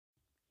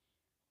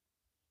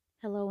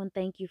Hello, and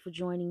thank you for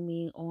joining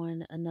me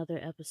on another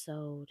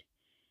episode.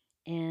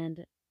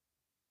 And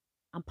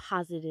I'm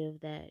positive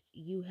that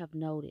you have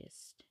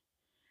noticed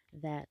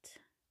that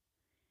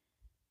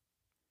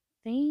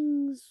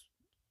things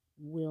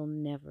will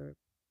never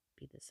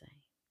be the same.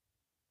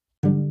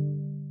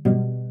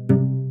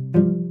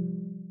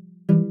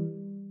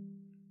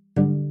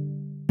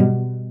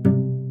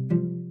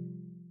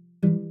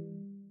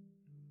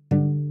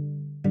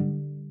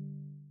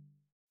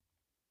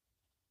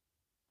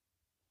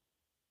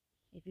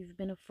 If you've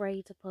been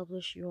afraid to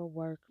publish your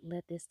work,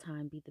 let this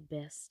time be the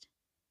best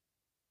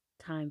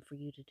time for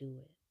you to do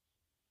it.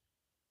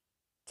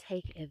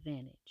 Take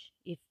advantage.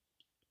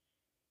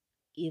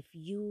 If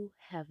you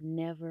have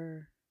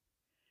never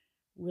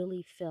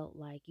really felt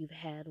like you've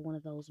had one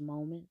of those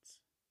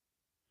moments,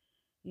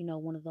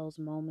 one of those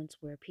moments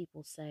where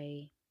people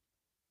say,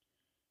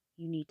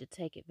 you need to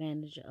take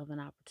advantage of an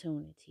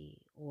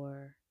opportunity,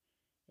 or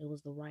it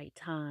was the right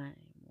time,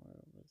 or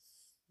it was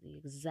the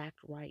exact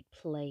right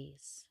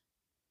place.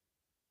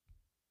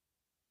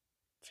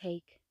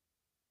 Take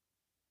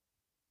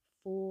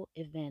full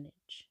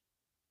advantage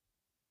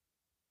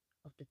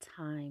of the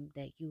time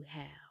that you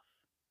have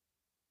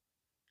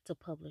to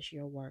publish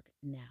your work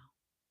now.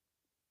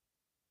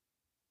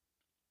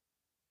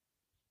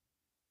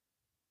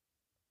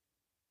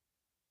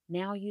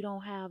 Now you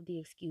don't have the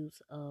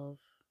excuse of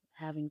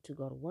having to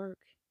go to work.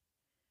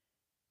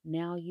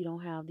 Now you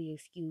don't have the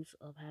excuse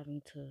of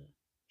having to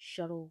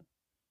shuttle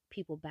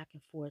people back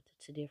and forth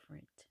to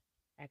different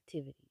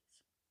activities.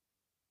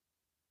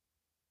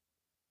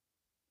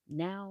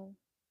 Now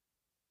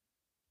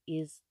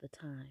is the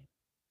time.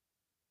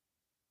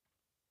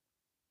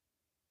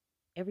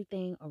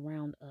 Everything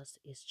around us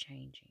is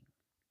changing.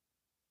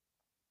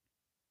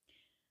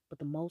 But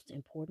the most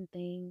important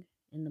thing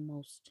and the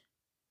most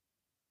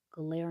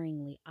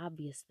glaringly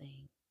obvious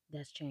thing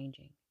that's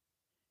changing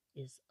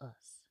is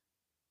us.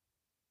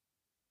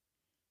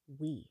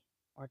 We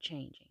are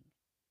changing.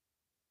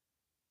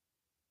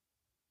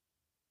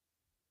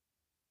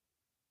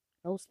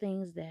 Those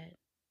things that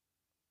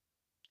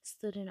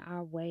stood in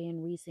our way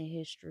in recent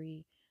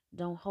history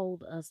don't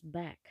hold us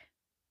back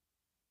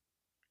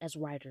as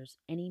writers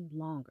any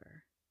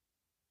longer.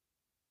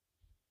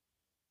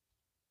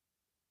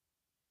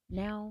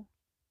 Now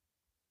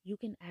you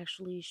can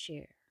actually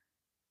share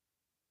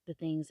the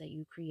things that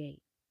you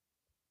create.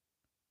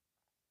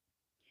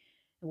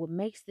 And what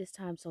makes this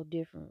time so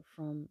different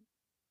from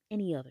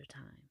any other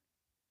time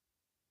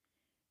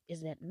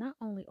is that not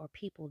only are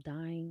people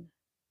dying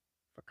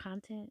for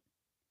content,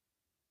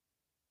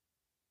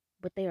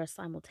 but they are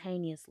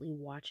simultaneously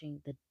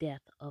watching the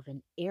death of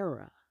an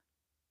era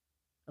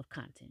of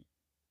content.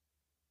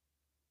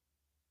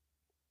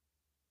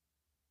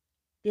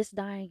 This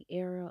dying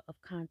era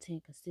of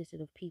content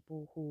consisted of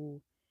people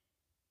who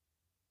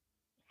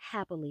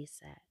happily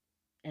sat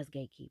as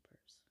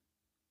gatekeepers.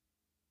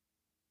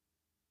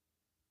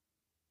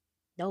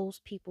 Those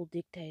people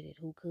dictated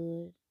who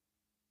could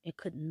and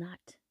could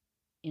not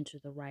enter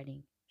the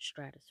writing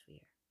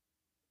stratosphere.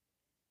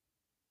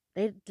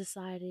 They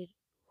decided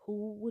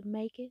who would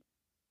make it,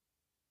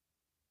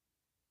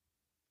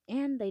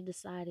 and they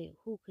decided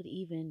who could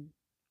even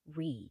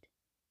read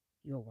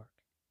your work.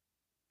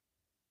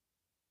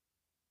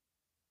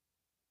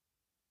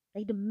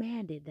 They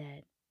demanded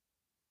that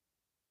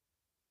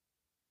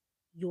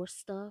your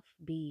stuff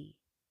be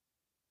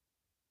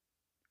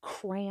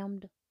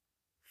crammed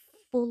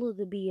full of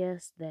the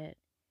BS that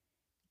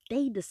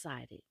they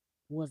decided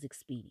was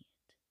expedient.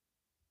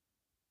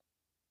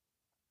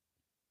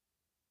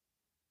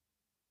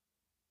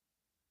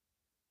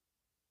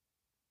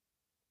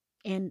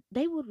 And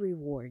they would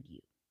reward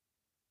you,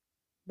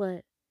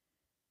 but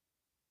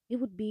it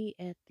would be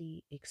at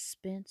the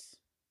expense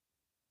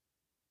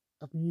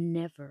of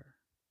never,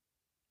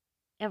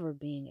 ever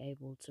being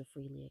able to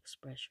freely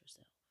express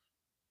yourself.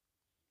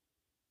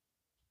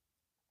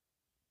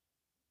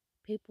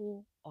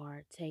 People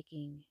are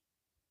taking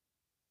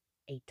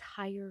a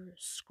tire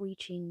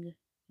screeching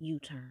U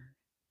turn,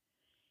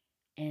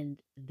 and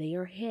they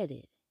are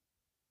headed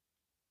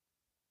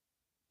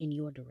in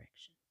your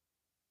direction.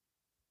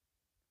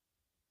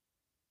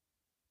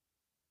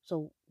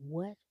 So,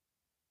 what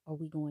are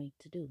we going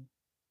to do?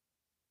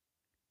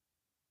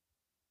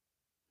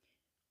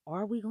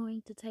 Are we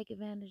going to take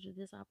advantage of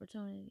this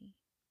opportunity?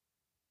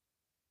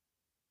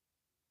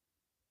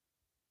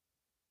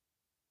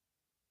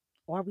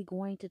 Are we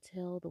going to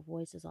tell the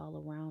voices all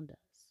around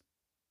us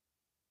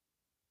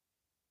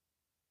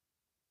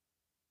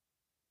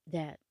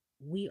that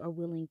we are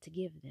willing to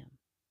give them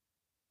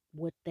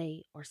what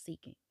they are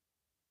seeking?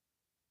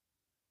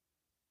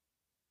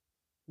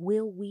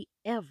 Will we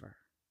ever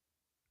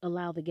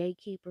allow the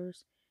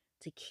gatekeepers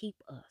to keep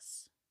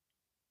us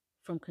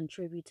from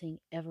contributing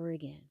ever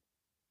again?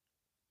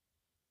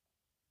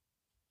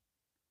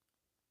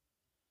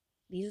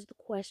 These are the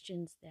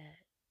questions that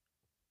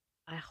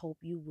I hope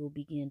you will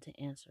begin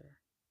to answer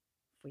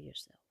for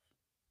yourself,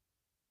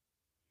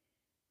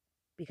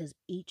 because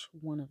each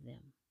one of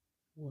them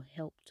will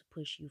help to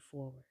push you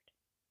forward.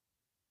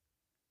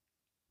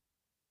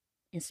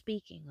 And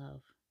speaking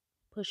of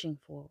pushing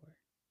forward,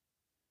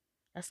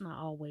 that's not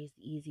always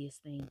the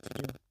easiest thing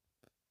to do.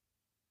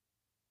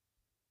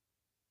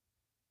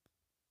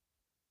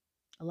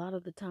 A lot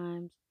of the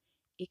times,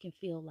 it can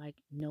feel like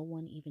no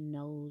one even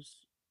knows,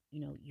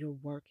 your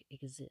work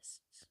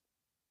exists.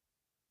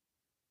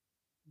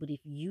 But if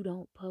you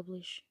don't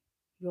publish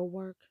your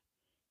work,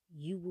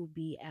 you will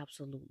be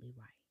absolutely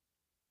right.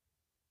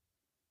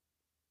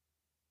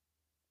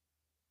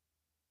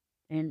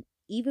 And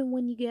even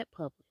when you get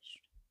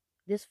published,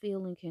 this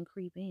feeling can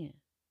creep in.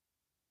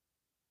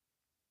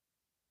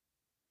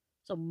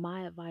 So,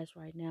 my advice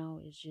right now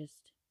is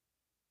just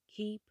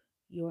keep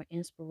your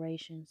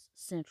inspirations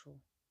central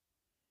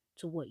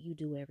to what you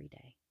do every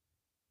day,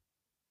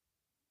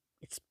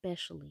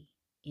 especially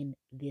in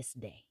this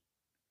day.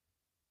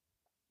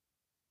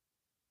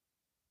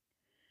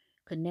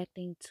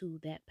 Connecting to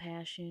that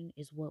passion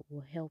is what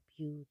will help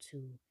you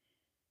to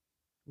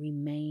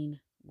remain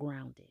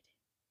grounded.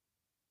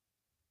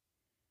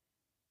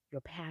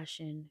 Your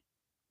passion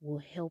will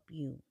help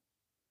you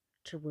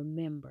to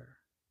remember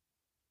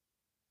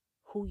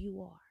who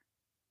you are,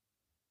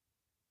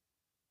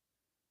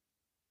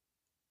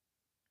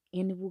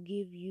 and it will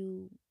give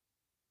you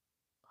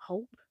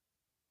hope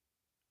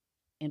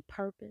and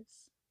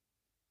purpose,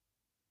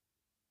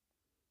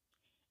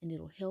 and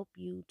it'll help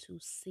you to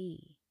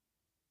see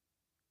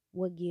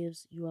what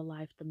gives your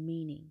life the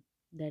meaning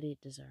that it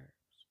deserves.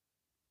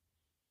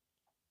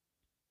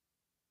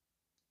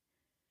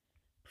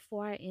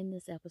 Before I end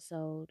this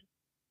episode,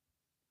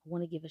 I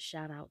want to give a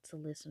shout out to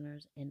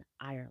listeners in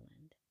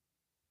Ireland.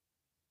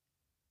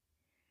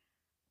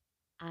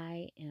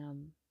 I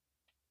am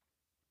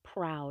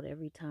proud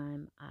every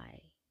time I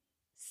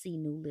see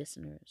new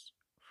listeners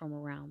from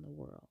around the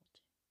world.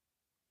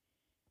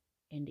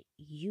 And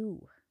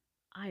you,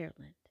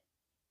 Ireland,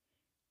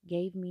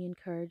 gave me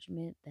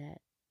encouragement that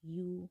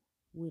you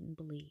wouldn't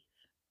believe.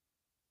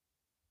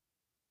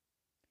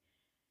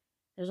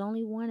 There's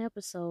only one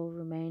episode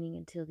remaining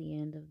until the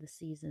end of the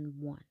season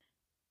 1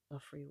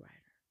 of Free Writer.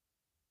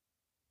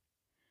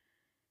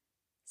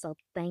 So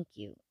thank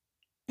you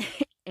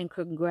and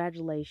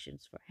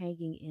congratulations for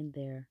hanging in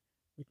there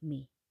with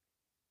me.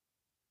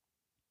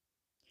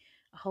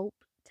 I hope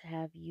to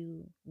have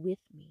you with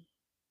me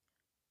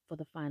for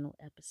the final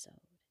episode.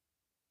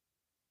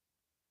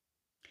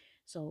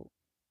 So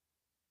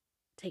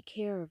take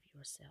care of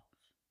yourself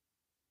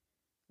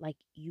like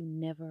you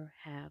never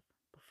have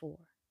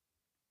before.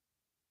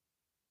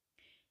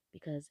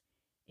 Because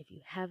if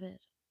you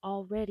haven't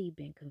already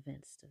been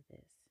convinced of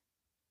this,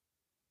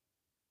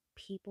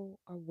 people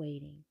are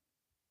waiting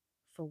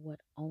for what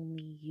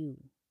only you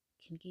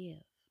can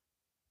give.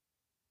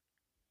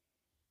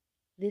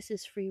 This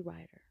is Free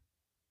Writer.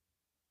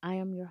 I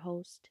am your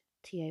host,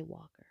 T.A.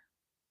 Walker,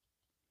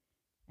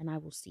 and I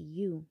will see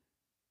you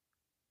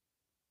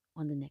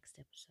on the next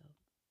episode.